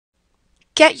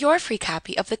Get your free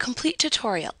copy of the complete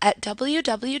tutorial at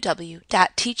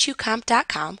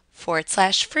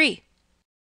www.teachucomp.com/free.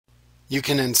 You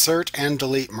can insert and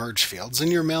delete merge fields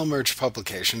in your mail merge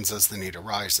publications as the need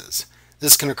arises.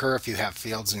 This can occur if you have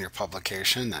fields in your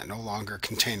publication that no longer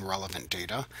contain relevant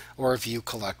data, or if you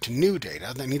collect new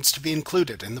data that needs to be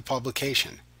included in the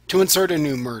publication. To insert a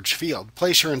new merge field,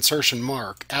 place your insertion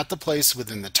mark at the place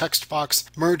within the text box,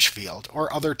 merge field,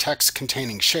 or other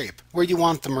text-containing shape where you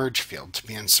want the merge field to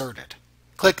be inserted.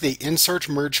 Click the Insert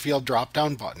Merge Field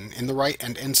drop-down button in the right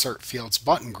and Insert Fields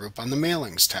button group on the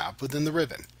Mailings tab within the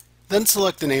ribbon. Then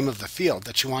select the name of the field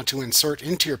that you want to insert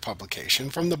into your publication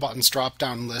from the button's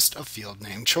drop-down list of field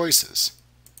name choices.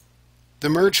 The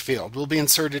merge field will be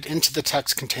inserted into the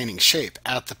text-containing shape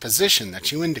at the position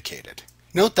that you indicated.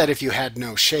 Note that if you had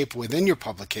no shape within your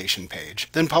publication page,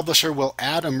 then Publisher will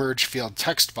add a merge field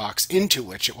text box into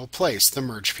which it will place the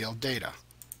merge field data.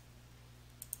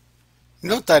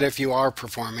 Note that if you are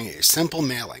performing a simple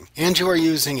mailing and you are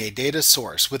using a data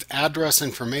source with address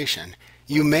information,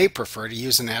 you may prefer to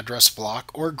use an address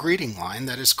block or greeting line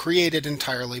that is created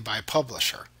entirely by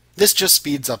Publisher. This just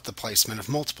speeds up the placement of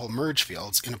multiple merge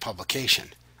fields in a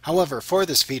publication. However, for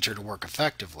this feature to work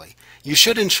effectively, you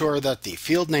should ensure that the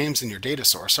field names in your data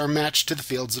source are matched to the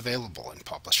fields available in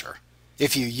Publisher.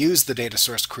 If you use the data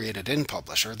source created in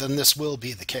Publisher, then this will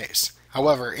be the case.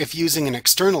 However, if using an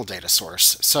external data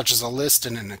source, such as a list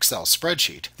in an Excel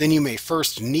spreadsheet, then you may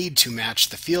first need to match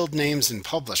the field names in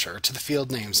Publisher to the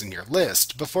field names in your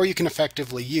list before you can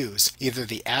effectively use either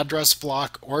the address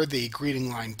block or the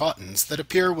greeting line buttons that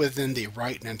appear within the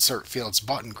Write and Insert Fields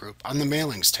button group on the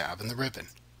Mailings tab in the ribbon.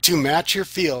 To match your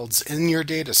fields in your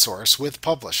data source with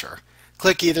Publisher,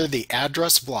 click either the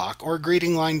address block or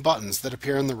greeting line buttons that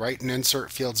appear in the Write and Insert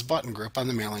Fields button group on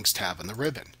the Mailings tab in the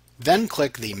ribbon. Then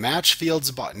click the Match Fields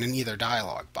button in either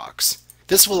dialog box.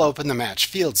 This will open the Match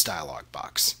Fields dialog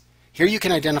box. Here you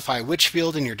can identify which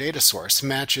field in your data source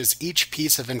matches each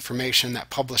piece of information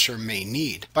that Publisher may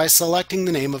need by selecting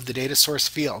the name of the data source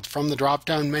field from the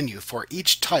drop-down menu for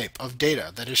each type of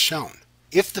data that is shown.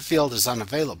 If the field is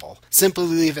unavailable, simply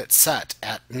leave it set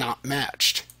at Not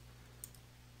Matched.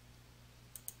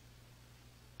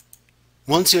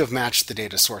 Once you have matched the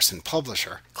data source in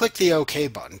Publisher, click the OK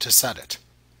button to set it.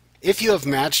 If you have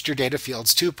matched your data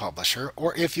fields to Publisher,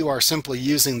 or if you are simply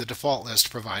using the default list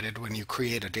provided when you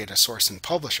create a data source in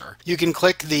Publisher, you can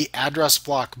click the Address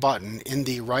Block button in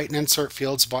the Write and Insert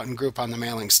Fields button group on the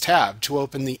Mailings tab to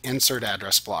open the Insert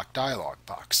Address Block dialog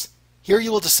box. Here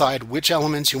you will decide which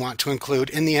elements you want to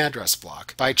include in the address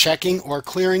block by checking or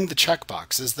clearing the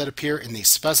checkboxes that appear in the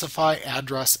Specify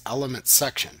Address Elements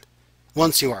section.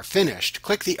 Once you are finished,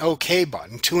 click the OK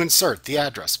button to insert the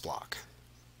address block.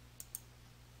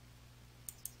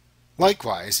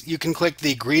 Likewise, you can click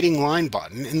the Greeting Line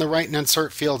button in the Write and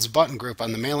Insert Fields button group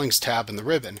on the Mailings tab in the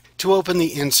ribbon to open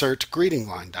the Insert Greeting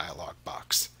Line dialog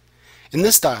box. In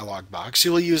this dialog box,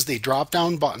 you will use the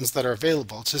drop-down buttons that are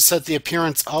available to set the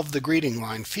appearance of the greeting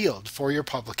line field for your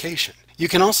publication. You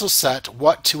can also set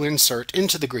what to insert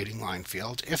into the greeting line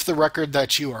field if the record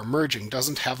that you are merging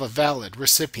doesn't have a valid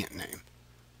recipient name.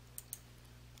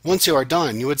 Once you are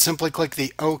done, you would simply click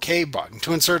the OK button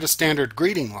to insert a standard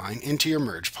greeting line into your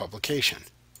merge publication.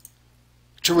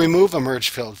 To remove a merge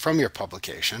field from your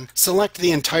publication, select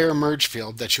the entire merge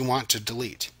field that you want to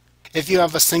delete. If you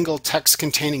have a single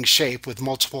text-containing shape with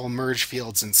multiple merge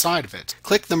fields inside of it,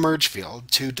 click the merge field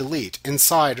to delete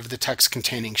inside of the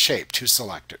text-containing shape to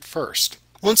select it first.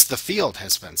 Once the field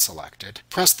has been selected,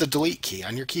 press the delete key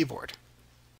on your keyboard.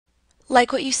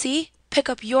 Like what you see? Pick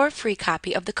up your free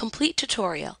copy of the complete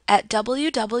tutorial at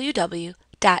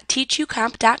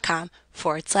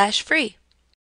www.teachucomp.com/free.